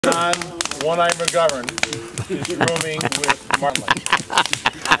John One-Eye McGovern is rooming with Marlon.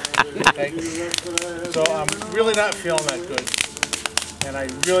 Okay? So I'm really not feeling that good, and I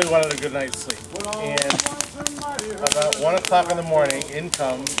really wanted a good night's sleep. And about 1 o'clock in the morning, in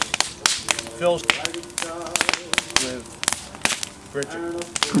comes Phil with Bridget.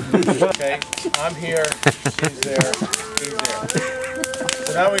 Okay, I'm here, she's there, he's there.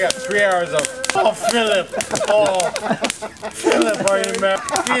 So now we got 3 hours of, oh Philip, are you mad?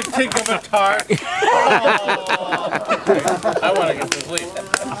 Do you think of a tart? Oh. I want to get to sleep.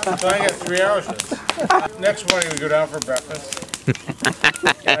 So I got 3 hours of this. Next morning we go down for breakfast.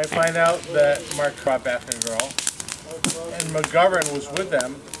 And I find out that Mark brought back a girl. And McGovern was with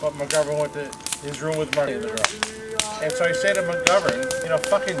them, but McGovern went to his room with Mark and the girl. And so I say to McGovern, you know,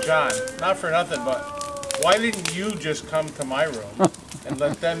 fucking John, not for nothing, but why didn't you just come to my room and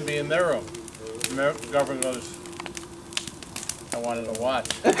let them be in their room? And McGovern goes, I wanted to watch.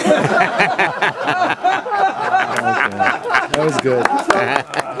 That was good.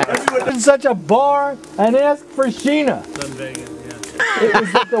 In such a bar and asked for Sheena. Done Vegas, yeah. It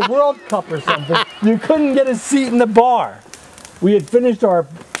was like the World Cup or something. You couldn't get a seat in the bar. We had finished our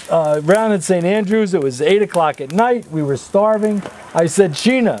round at St. Andrews. It was 8 o'clock at night. We were starving. I said,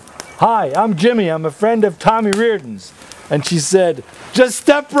 Sheena, hi, I'm Jimmy. I'm a friend of Tommy Reardon's. And she said, just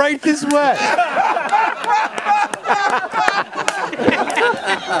step right this way.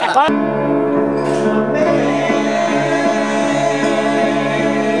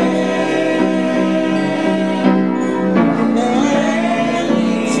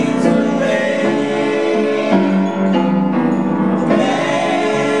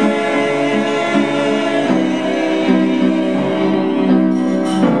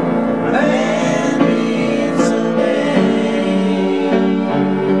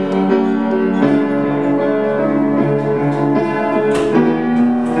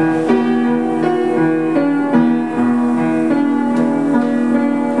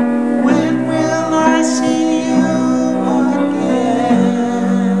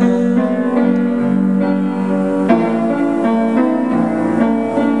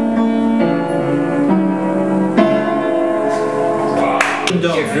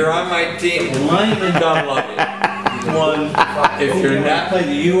 If you're on my team, don't love it. If you're not, play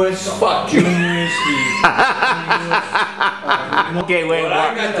the U.S. fuck you. Juniors. Okay, wait. What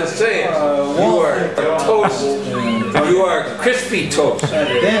I got to say is, you are toast. You are crispy toast.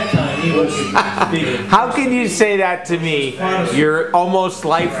 At that time, he was big. How can you say that to me? You're almost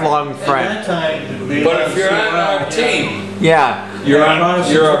lifelong At friend. that time, But if you're on our team, Yeah, you're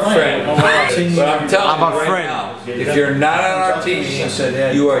a friend. But I'm telling I'm you a right friend. now, if you're not on our team,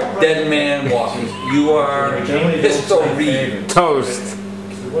 you are dead man walking. You are history. toast.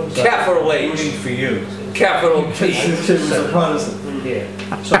 Capital H. rooting for you. Capital T. Since he was a Protestant.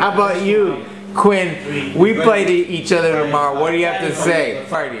 How about you, Quinn? We play to each other tomorrow. What do you have to say?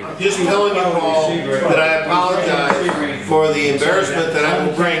 Party. Just telling you all that I apologize for the embarrassment that I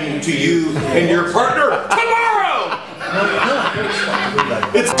will bring to you and your partner tomorrow!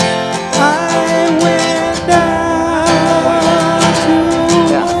 It's I went down to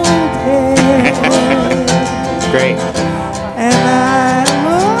Great. and I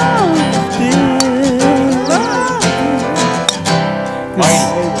loved it.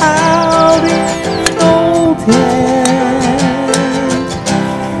 Out in Old Town,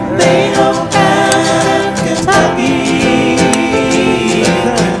 they know down Kentucky.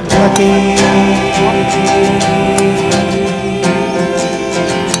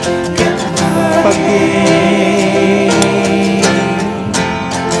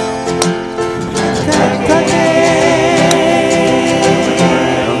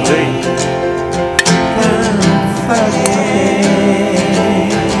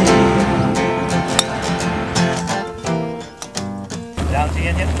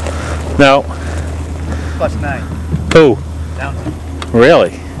 No. +9. Who? Downton.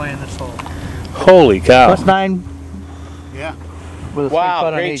 Really? Playing this hole. Holy cow. +9. Yeah. With a Wow, 3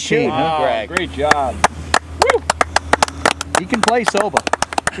 putt on great 18, shooting, huh? Greg. Great job. Woo. He can play sober.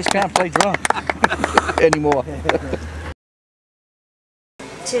 Just can't play drunk anymore.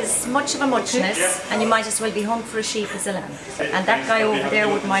 Tis much of a muchness, and you might as well be hung for a sheep as a lamb. And that guy over there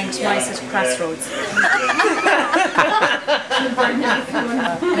would mind nice at Crossroads.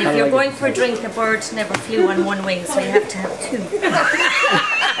 And if you're going for a drink, a bird never flew on one wing, so you have to have two.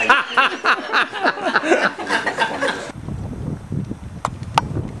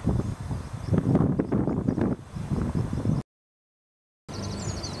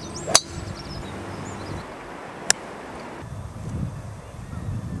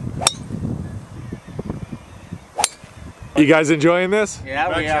 You guys enjoying this?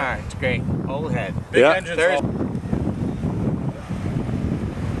 Yeah, we are. It's great. Old head. Big engines.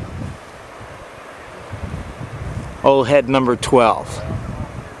 Old head number 12.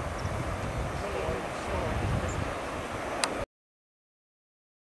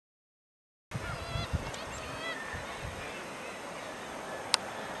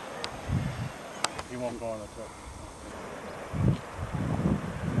 He won't go on the truck.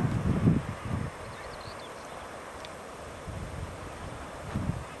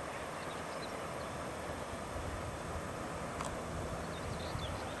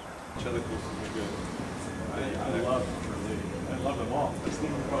 Other courses are good. I love them all. It's the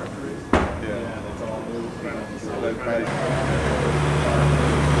part yeah, that's all new.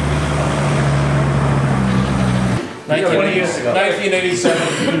 Years ago. 1987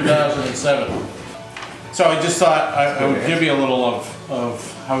 to 2007. So I just thought I would give you a little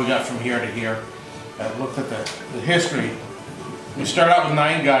of how we got from here to here. I looked at the history. We started out with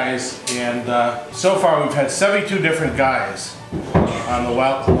 9 guys, and so far we've had 72 different guys on the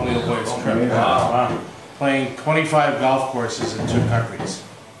Wild Colonial Boys trip. Wow. Playing 25 golf courses in 2 countries.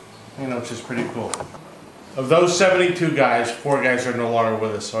 You know, which is pretty cool. Of those 72 guys, 4 guys are no longer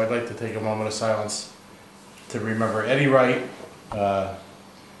with us, so I'd like to take a moment of silence to remember Eddie Wright,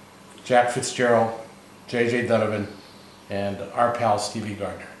 Jack Fitzgerald, J.J. Donovan, and our pal Stevie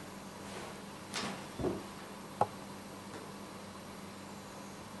Gardner.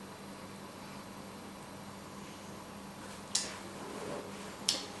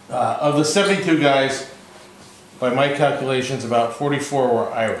 Of the 72 guys, by my calculations, about 44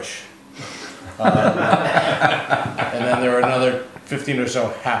 were Irish. And then there were another 15 or so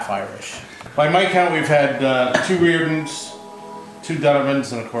half Irish. By my count, we've had 2 Reardons, 2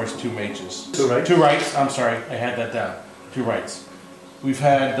 Donovans, and of course 2 Mages. 2 Wrights, I'm sorry, I had that down. 2 Wrights. We've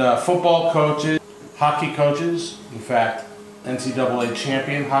had football coaches, hockey coaches, in fact, NCAA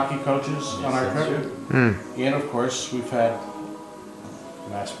champion hockey coaches on our trip. And of course, we've had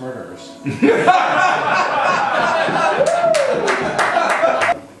mass murderers.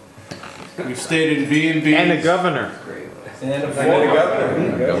 We've stayed in B&Bs. And the governor. And the governor.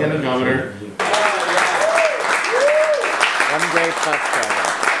 And the governor. One great bus driver.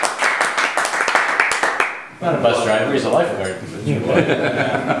 Not a bus driver, he's a lifeguard.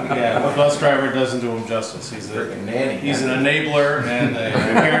 Yeah, the bus driver doesn't do him justice. He's an enabler and a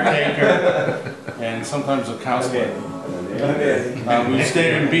caretaker and sometimes a counselor. We've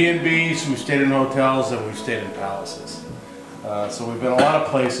stayed in B&Bs, we've stayed in hotels, and we've stayed in palaces. So we've been a lot of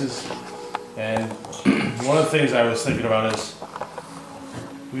places, and one of the things I was thinking about is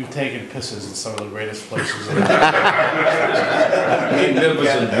we've taken pisses in some of the greatest places in the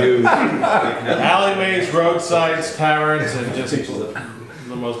world. Alleyways, roadsides, taverns, and just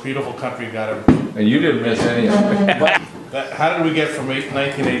the most beautiful country you got ever. And you didn't miss any of it. How did we get from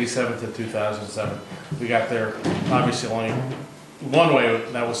 1987 to 2007? We got there obviously only one way,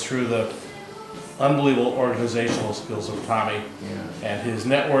 that was through the unbelievable organizational skills of Tommy and his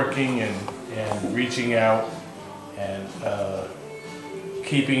networking and reaching out and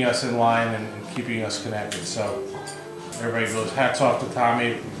keeping us in line and keeping us connected. So everybody goes hats off to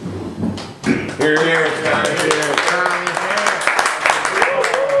Tommy. Here, Tommy.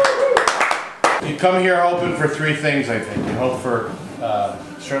 You come here hoping for 3 things, I think. You hope for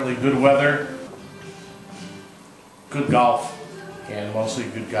certainly good weather, good golf, and mostly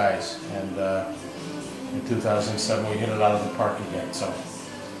good guys. And in 2007 we hit it out of the park again. So.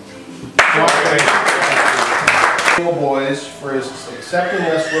 Boys for his accepting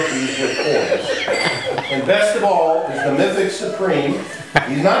us rookies with points. And best of all is the mythic Supreme.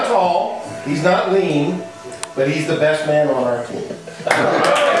 He's not tall, he's not lean, but he's the best man on our team. I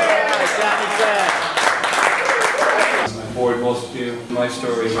bored most of you. My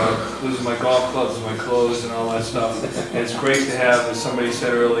story about losing my golf clubs and my clothes and all that stuff. And it's great to have, as somebody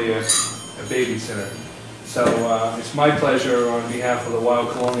said earlier, a babysitter. So it's my pleasure on behalf of the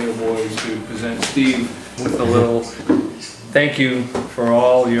Wild Colonial Boys to present Steve with a little thank you for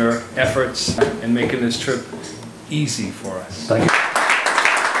all your efforts in making this trip easy for us. Thank you.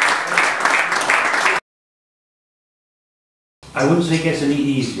 I wouldn't say it gets any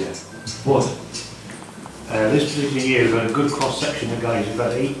easier, but this particular year we've had a good cross section of guys. We've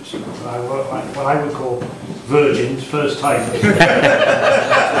had 8 what I would call virgins, first timers.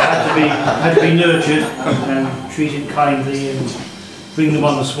 had to be nurtured and treated kindly and bring them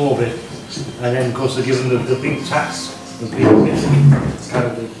on the small bit. And then of course they're given the big task of being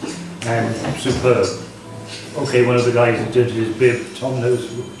and superb. Okay, one of the guys that did his bib, Tom knows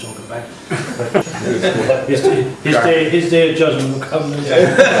what we're talking about. his day of judgment will come.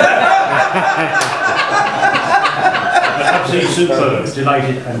 Absolutely superb.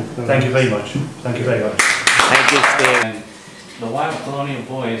 Delighted, and thank you very much. Thank you very much. Thank you, Steve. The Wild Colonial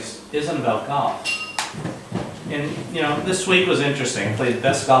Boys isn't about golf. And, you know, this week was interesting. I played the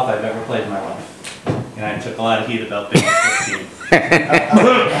best golf I've ever played in my life. And I took a lot of heat about being 15.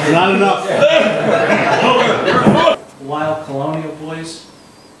 Not enough. Wild Colonial Boys,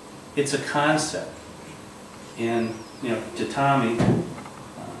 it's a concept. And, you know, to Tommy,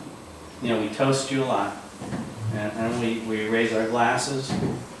 you know, we toast you a lot. And we raise our glasses.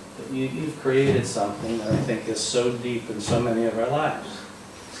 But you've created something that I think is so deep in so many of our lives.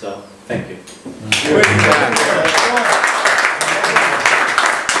 So, thank you.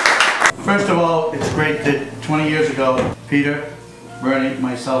 First of all, it's great that 20 years ago, Peter, Bernie,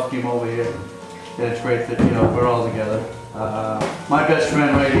 myself came over here. And it's great that, you know, we're all together. My best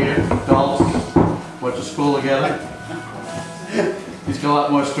friend right here, Dalton, went to school together. He's got a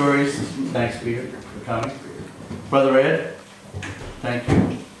lot more stories. Thanks, Peter, for coming. Brother Ed, thank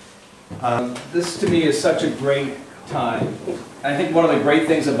you. This to me is such a great time. I think one of the great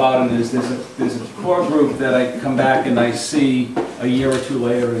things about it is there's a core group that I come back and I see a year or two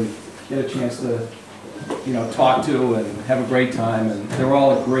later and get a chance to, you know, talk to and have a great time, and they're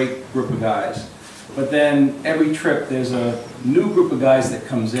all a great group of guys. But then every trip there's a new group of guys that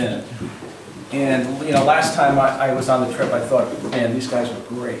comes in. And, you know, last time I was on the trip I thought, man, these guys were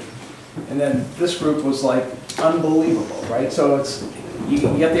great. And then this group was like unbelievable, right? So it's, you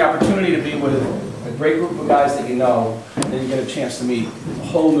get the opportunity to be with a great group of guys that you know, and then you get a chance to meet a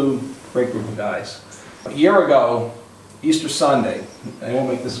whole new great group of guys. A year ago, Easter Sunday, I won't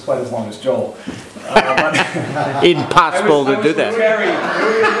make this quite as long as Joel. Impossible to do that.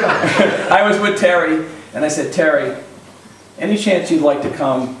 I was with Terry, and I said, Terry, any chance you'd like to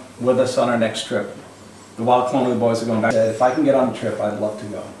come with us on our next trip? The Wild Colonial Boys are going back. I said, if I can get on the trip, I'd love to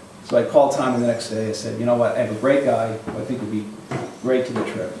go. So I called Tommy the next day. I said, you know what, I have a great guy who I think would be great to the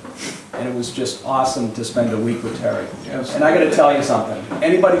trip. And it was just awesome to spend a week with Terry. Yes. And I got to tell you something.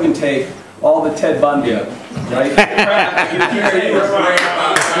 Anybody can take all the Ted Bundy, right?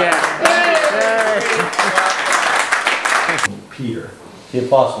 Peter, the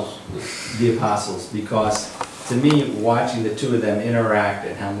apostles. The apostles, because to me, watching the two of them interact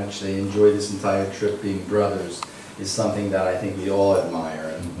and how much they enjoy this entire trip being brothers is something that I think we all admire.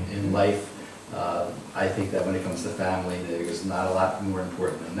 And in life, I think that when it comes to family, there's not a lot more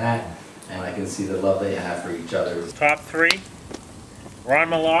important than that. And I can see the love they have for each other. Top three, Ron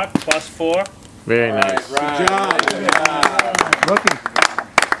Malott, +4. Very nice. Good job.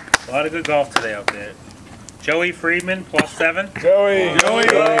 A lot of good golf today out there. Joey Friedman, +7. Joey!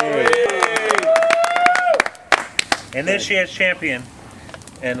 And this year's champion,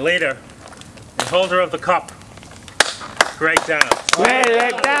 and later, the holder of the cup, Greg Downs.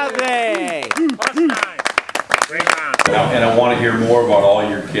 Greg Downs! Great round. And I want to hear more about all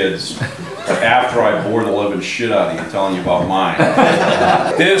your kids after I bore the living shit out of you telling you about mine.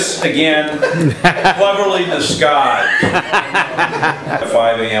 This, again, cleverly disguised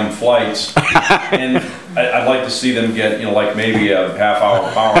 5 a.m. flights. And I'd like to see them get, you know, like maybe a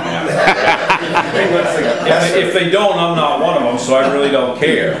half-hour power nap. If they don't, I'm not one of them, so I really don't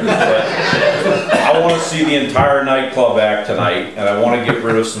care. But I want to see the entire nightclub act tonight, and I want to get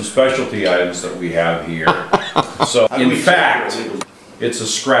rid of some specialty items that we have here. So, in fact, it's a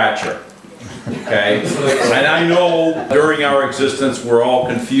scratcher. Okay? And I know during our existence we're all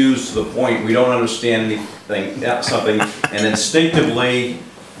confused to the point we don't understand anything, something, and instinctively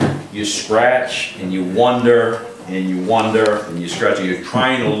you scratch and you wonder and you wonder and you scratch and you're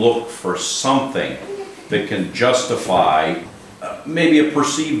trying to look for something that can justify maybe a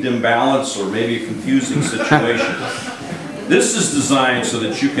perceived imbalance or maybe a confusing situation. This is designed so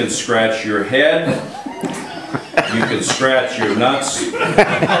that you can scratch your head, you can scratch your nuts, you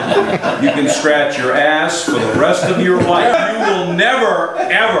can scratch your ass for the rest of your life. You will never,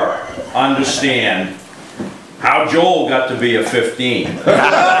 ever understand how Joel got to be a 15.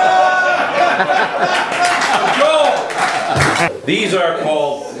 Joel! These are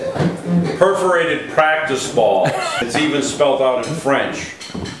called perforated practice balls. It's even spelled out in French,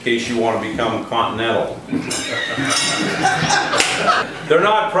 in case you want to become continental. They're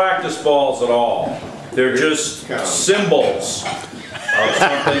not practice balls at all. They're just symbols of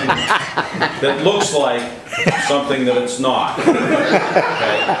something that looks like something that it's not.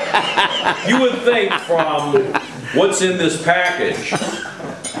 Okay? You would think from what's in this package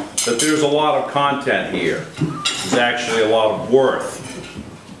that there's a lot of content here. There's actually a lot of worth.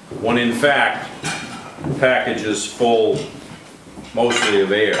 When in fact, the package is full mostly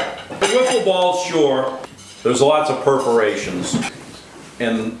of air. The wiffle balls, sure, there's lots of perforations.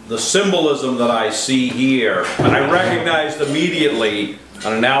 and the symbolism that I see here, and I recognized immediately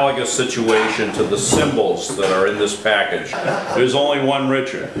an analogous situation to the symbols that are in this package. There's only one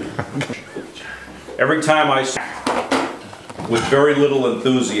Richard. Every time I see, with very little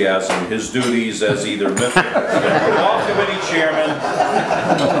enthusiasm, his duties as either golf committee chairman,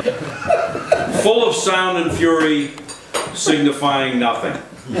 full of sound and fury, signifying nothing.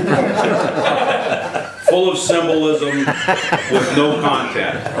 Full of symbolism with no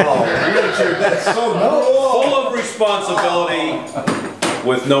content. Oh, Richard, that's so cool. Full of responsibility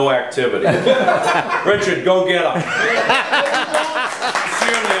with no activity. Richard, go get him.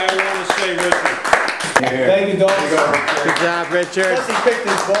 Sincerely, I want to say, Richard. Thank you, Dalton. Good job, Richard. He picked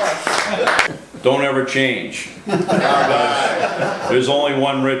his boss. Don't ever change. There's only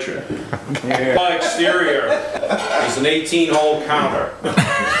one Richard. My exterior is an 18-hole counter.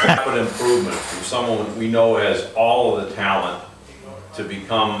 Rapid improvement from someone we know has all of the talent to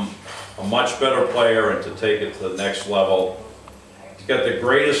become a much better player and to take it to the next level. He's got the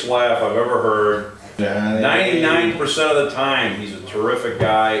greatest laugh I've ever heard. 99% of the time, he's a terrific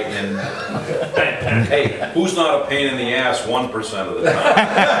guy, and hey, who's not a pain in the ass 1% of the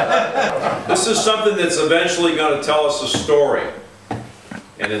time? This is something that's eventually going to tell us a story,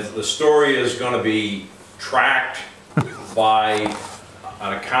 and the story is going to be tracked by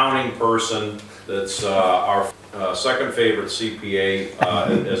an accounting person that's our second favorite CPA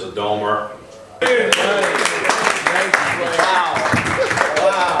as a domer.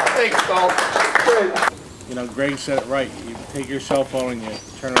 Wow. Thanks, Dalton. You know, Greg said it right. You take your cell phone and you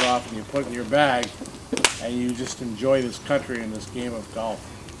turn it off and you put it in your bag and you just enjoy this country and this game of golf.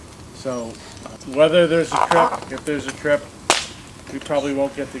 So whether there's a trip, if there's a trip, we probably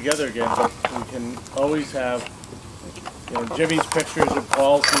won't get together again, but we can always have, you know, Jimmy's pictures of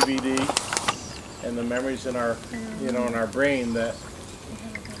Paul's DVD and the memories in our, you know, in our brain that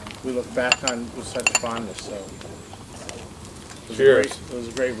we look back on with such fondness. So cheers. It was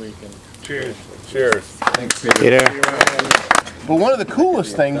a great weekend. Cheers. Cheers. Thanks, Peter. But one of the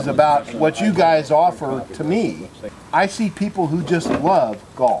coolest things about what you guys offer to me, I see people who just love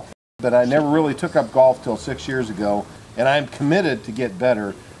golf. But I never really took up golf till 6 years ago, and I'm committed to get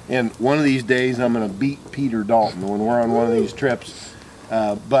better. And one of these days I'm going to beat Peter Dalton when we're on one of these trips.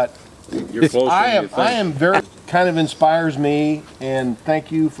 But I am very, kind of inspires me, and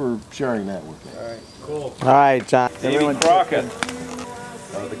thank you for sharing that with me. All right, cool. All right, John. Davey Crockett,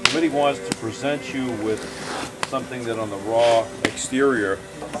 the committee wants to present you with something that on the raw exterior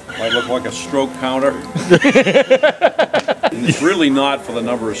might look like a stroke counter. And it's really not for the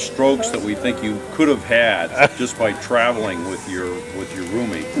number of strokes that we think you could have had just by traveling with your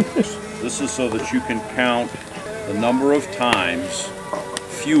roomie. This is so that you can count the number of times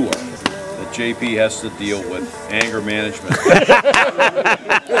fewer that JP has to deal with anger management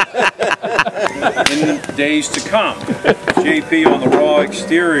in days to come. JP on the raw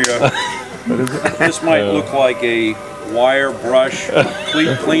exterior, this might look like a wire brush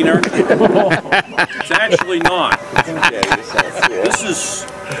cleat cleaner. It's actually not. This is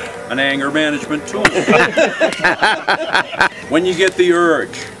an anger management tool. When you get the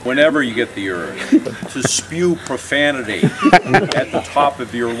urge, whenever you get the urge, to spew profanity at the top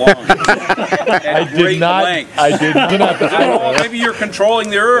of your lungs at great length. I did not. I don't know, maybe you're controlling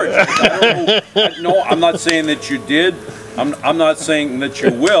the urge. I don't know. No, I'm not saying that you did. I'm not saying that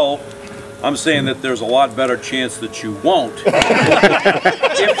you will. I'm saying that there's a lot better chance that you won't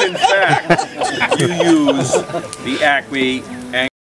if in fact you use the Acme